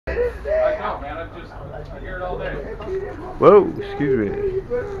No, man, I hear it all day. Whoa, excuse me.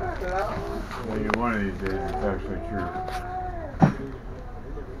 Well, one of these days, it's actually true.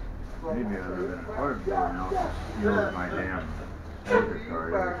 Maybe I live in an apartment building, I'll just steal my damn poker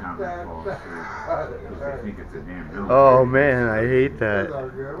card every time I fall asleep. Because they think it's a damn building. Oh man, I hate that.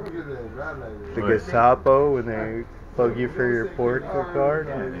 The Gestapo when they plug you for your porker card.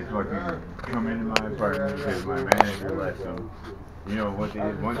 Yeah, they fucking come into my apartment because my manager lets them. You know what they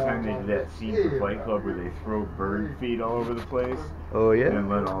did? One time they did that scene for Fight Club where they throw bird feed all over the place. Oh yeah? And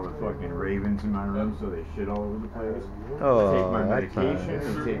let all the fucking ravens in my room so they shit all over the place. Oh, They take my that's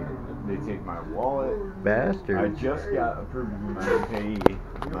medication, they take my wallet. Bastard. I just got approved of my payee.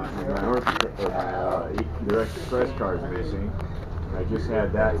 My direct express card's missing. I just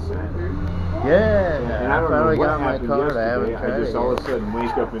had that sent. Yeah, And I don't know finally what got my happened card. I yesterday. haven't tried I just it all yet. of a sudden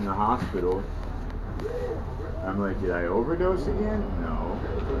wake up in the hospital. I'm like, did I overdose again? No.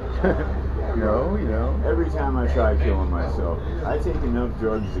 No, you know. Every time I try killing myself, I take enough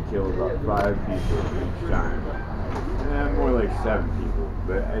drugs to kill about 5 people each time. More like 7 people.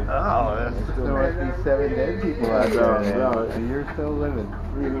 But There must be 7 dead people out there, and you're still living.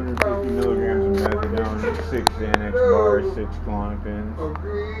 350 milligrams of methadone, 6 Xanax bars, 6 Klonopins.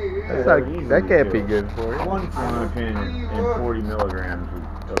 That can't be good for you. 1 Klonopin and 40 milligrams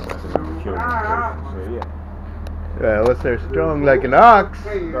of methadone to kill one person. So yeah. Unless they're strong like an ox.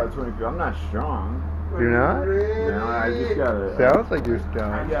 About 22. I'm not strong. You're not? No, I just got a. Sounds like you're I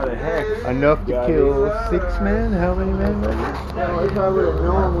strong. got a hex. Enough to kill 6 men? How many men? Well, if I would have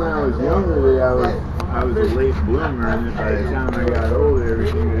known when I was younger that I was a late bloomer, and that by the time I got older,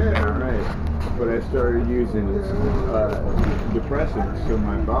 everything would have been alright. But I started using depressants, so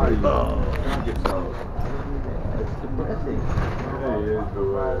my body shrunk itself. That's depressing. Yeah, it is,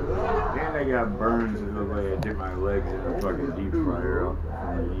 but and I got burns that look like I did my legs in a fucking deep fryer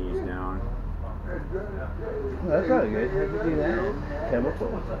from the knees down. That's not good. How'd you do that? Chemical?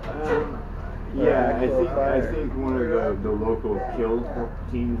 Yeah, I think one of the local kill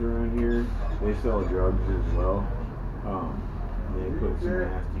teams around here, they sell drugs as well. They put some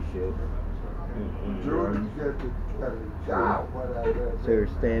nasty shit in drugs. So you're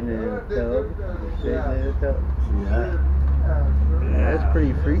standing in a tub? Sitting in a tub? See that? That's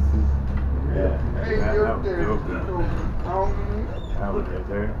pretty freaky. Yeah, that was filthy. That was right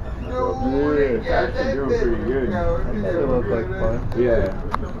there. Yeah. Actually doing pretty good. That look like fun. Yeah.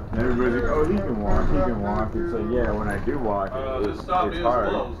 And everybody's like, oh, he can walk. It's like, yeah, when I do walk, it's hard.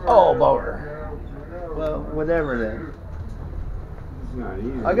 Oh, bummer. Well, whatever then. It's not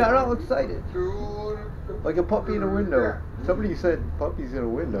easy. I got all excited. Like a puppy in a window. Somebody said puppies in a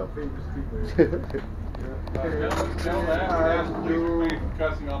window.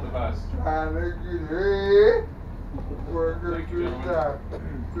 Cussing on the bus. Working to stop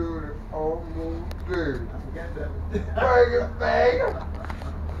to the almost there. Bring it back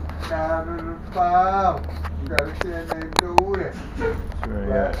down to the file. Gotta send them to it. That's right,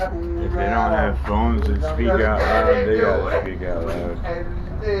 yeah. If they don't have phones that speak out loud, they gotta speak out loud. And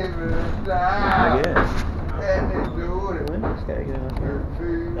live in the I guess. and they do it. When this guy get up here?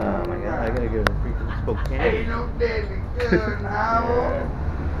 Oh my god, I gotta go to freaking Spokane. Ain't no deadly gun, Howard.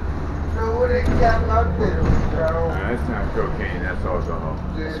 So what they got out there, No, that's not cocaine, that's alcohol.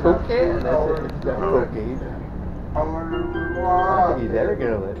 Spokane? That's it. It's not cocaine. I don't think he's ever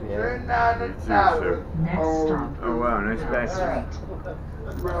gonna let me out. Next stop. Oh wow, nice patch.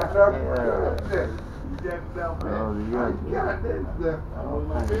 Oh, you got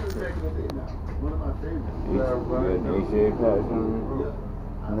One of my favorites. you got an ACA patch on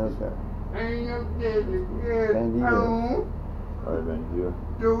No, sir. Bandido. Alright, Benji.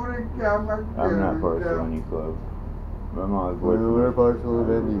 I'm I'm not partial to any club. My mom's boyfriend. We're partial to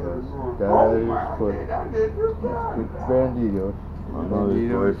bandidos. That is what. Bandidos. My mother's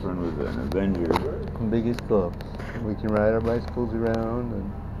boyfriend was an Avenger. Biggest clubs. We can ride our bicycles around, and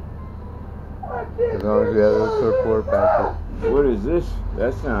as long as we have those support patches. What is this?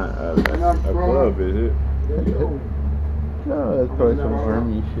 That's not a club, is it? No, that's probably some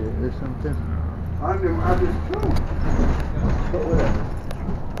army shit or something. I just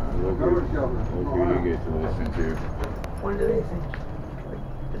Look who you get to listen to. What do they think? Like,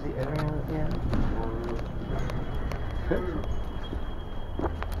 is he ever yeah?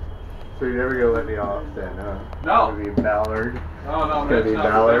 So you're never gonna let me off then, huh? No. It's gonna be Ballard. No, It's gonna be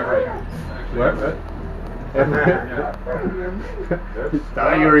Ballard. What? I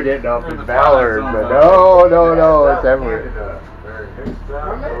thought you were getting off in Ballard, but no, it's Everett.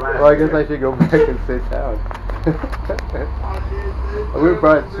 Well, I guess I should go back and sit down. I would have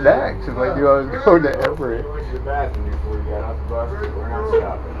brought snacks if I knew I was going to Everett. We went to the bathroom before we got off the bus. We're not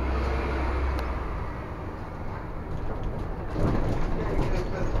stopping.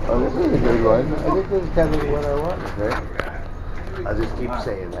 good one. I think this is kind of what I want, right? I just keep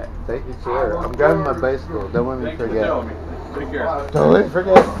saying that. Thank you, sir. I'm driving my bicycle. Don't let me Thanks for forget. telling me. Take care. Don't let me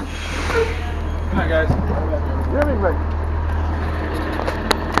forget. Good night, guys. Really, Mike.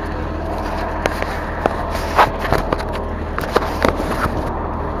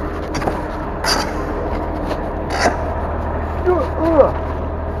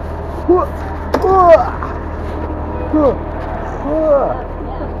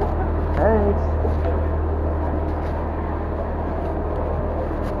 Thanks.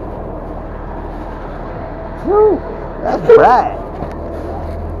 Woo! That's right.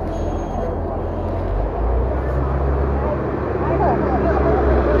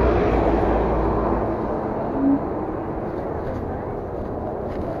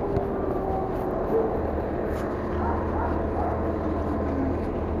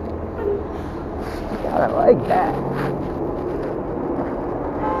 God, I like that.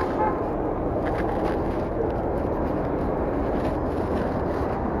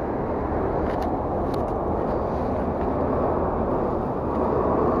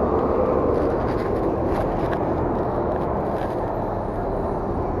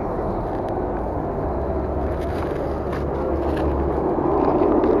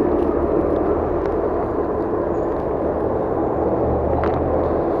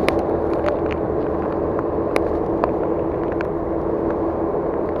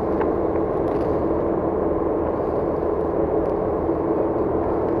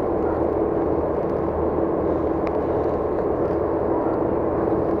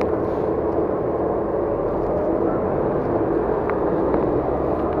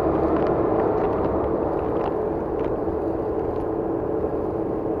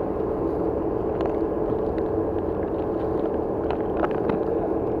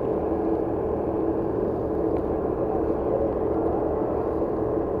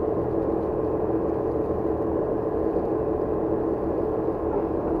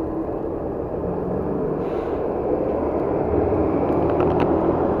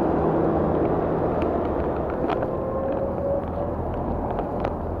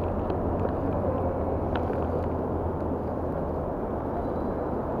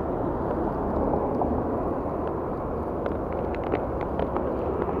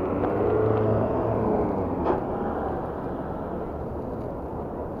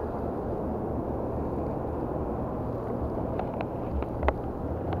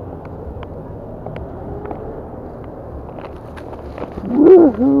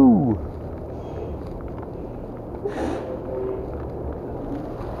 Woohoo!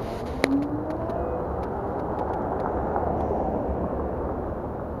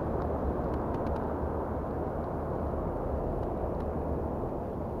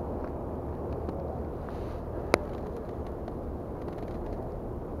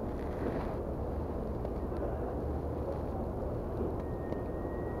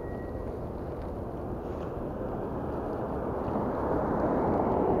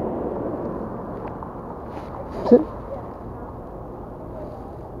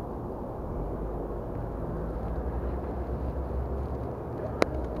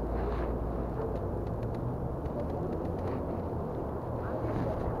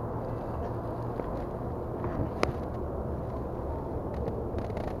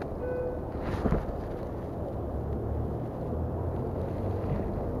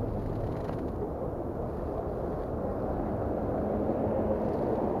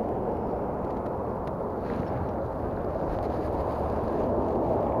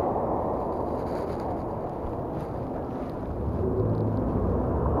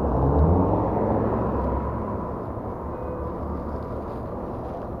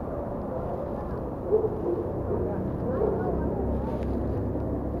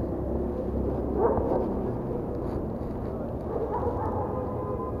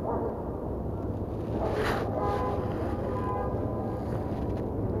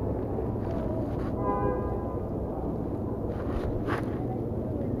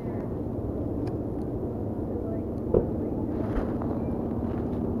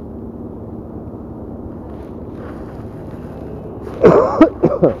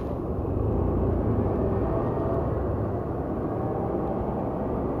 Huh.